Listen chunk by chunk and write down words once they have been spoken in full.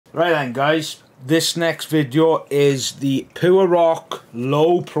Right then guys, this next video is the Pure Rock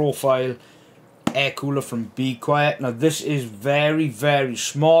low profile air cooler from Be Quiet. Now this is very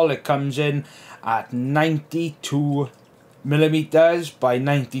small. It comes in at 92 millimeters by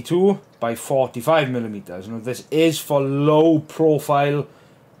 92 by 45 millimeters. Now this is for low profile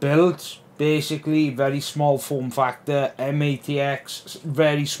builds, basically very small form factor, Mini-ITX,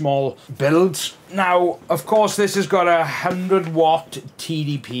 very small builds. Now of course this has got a 100 watt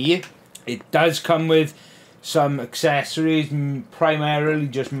TDP. It does come with some accessories, primarily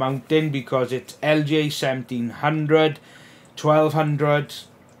just mounting, because it's LJ 1700, 1200,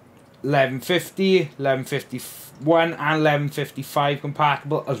 1150, 1151 and 1155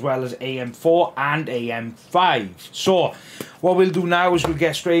 compatible, as well as AM4 and AM5. So what we'll do now is we'll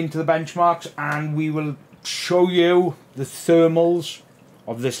get straight into the benchmarks and we will show you the thermals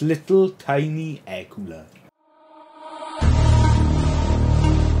of this little tiny air cooler.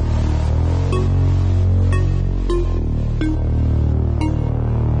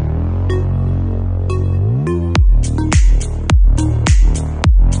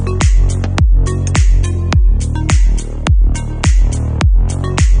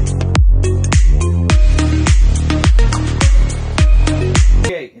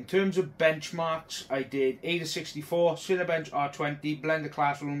 In terms of benchmarks, I did Ada64, Cinebench R20, Blender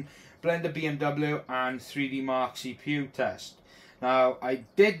Classroom, Blender BMW and 3D Mark CPU test. Now I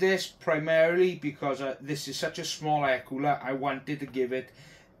did this primarily because this is such a small air cooler. I wanted to give it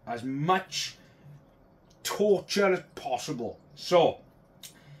as much torture as possible. So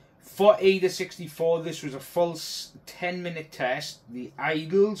for Ada64, this was a full 10-minute test. The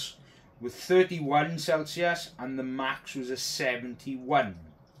idles were 31 Celsius and the max was a 71.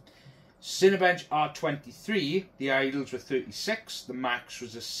 Cinebench R23, the idles were 36, the max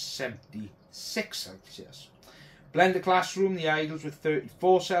was a 76 Celsius. Blender Classroom, the idles were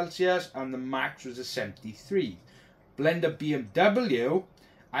 34 Celsius and the max was a 73. Blender BMW,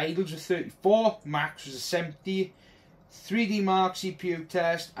 idles were 34, max was a 70. 3D Mark CPU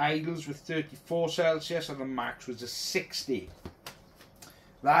test, idles were 34 Celsius and the max was a 60.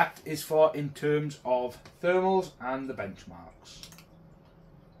 That is for in terms of thermals and the benchmarks.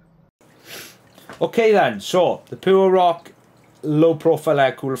 Okay then, so the Pure Rock low profile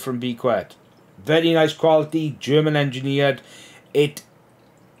air cooler from Be Quiet. Very nice quality, German engineered. It,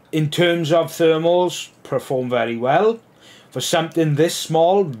 in terms of thermals, performed very well. For something this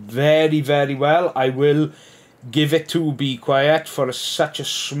small, very well. I will give it to Be Quiet for such a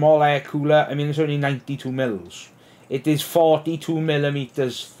small air cooler. I mean, it's only 92 mils. It is 42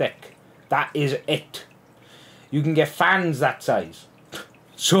 millimeters thick. That is it. You can get fans that size.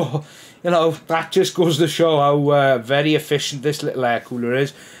 So, you know, that just goes to show how very efficient this little air cooler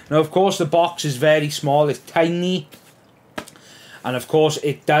is. Now, of course, the box is very small. It's tiny. And, of course,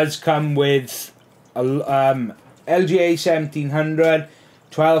 it does come with a LGA 1700,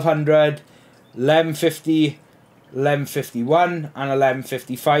 1200, 1150, 1151 and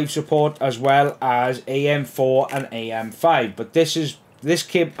 1155 support, as well as AM4 and AM5. But this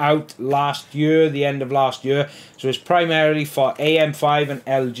came out last year, the end of last year, so it's primarily for AM5 and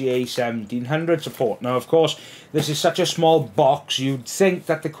LGA 1700 support. Now of course this is such a small box, you'd think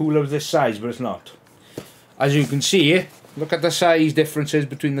that the cooler was this size, but it's not. As you can see, look at the size differences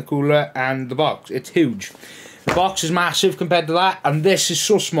between the cooler and the box. It's huge. The box is massive compared to that, and this is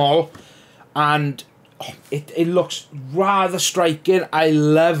so small, and it looks rather striking. I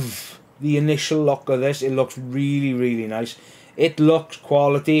love the initial look of this. It looks really nice. It looks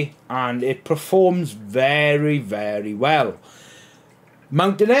quality and it performs very well.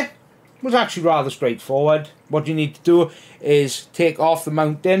 Mounting it was actually rather straightforward. What you need to do is take off the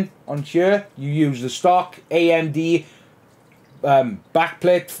mounting on here. You use the stock AMD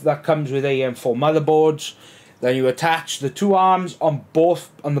backplate that comes with AM4 motherboards. Then you attach the two arms on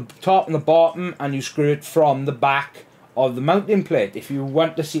the top and the bottom, and you screw it from the back of the mounting plate. If you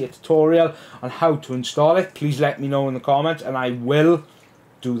want to see a tutorial on how to install it, please let me know in the comments and I will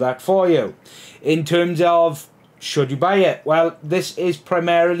do that for you. In terms of should you buy it, well, this is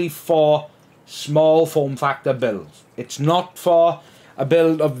primarily for small form factor builds. It's not for a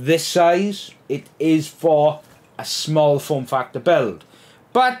build of this size. It is for a small form factor build.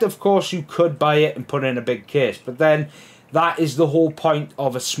 But of course you could buy it and put it in a big case, but then that is the whole point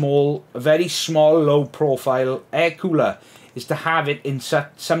of a very small, low profile air cooler, is to have it in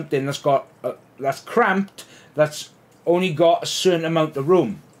something that's got that's cramped, that's only got a certain amount of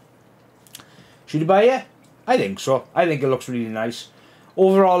room. Should you buy it? I think so. I think it looks really nice.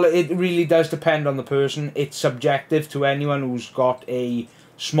 Overall, it really does depend on the person. It's subjective to anyone who's got a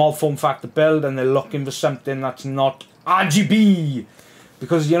small form factor build and they're looking for something that's not RGB.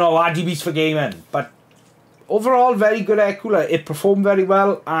 because, you know, RGB's for gaming. But overall, very good air cooler. It performed very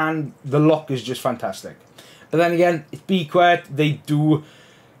well, and the look is just fantastic. But then again, it's BQET. They do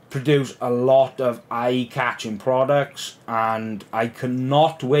produce a lot of eye-catching products, and I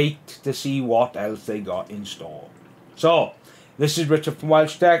cannot wait to see what else they got in store. So, this is Richard from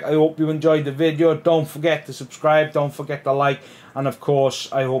WELSHYTECH. I hope you enjoyed the video. Don't forget to subscribe, don't forget to like, and of course,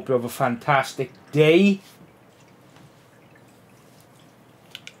 I hope you have a fantastic day.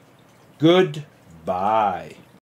 Goodbye.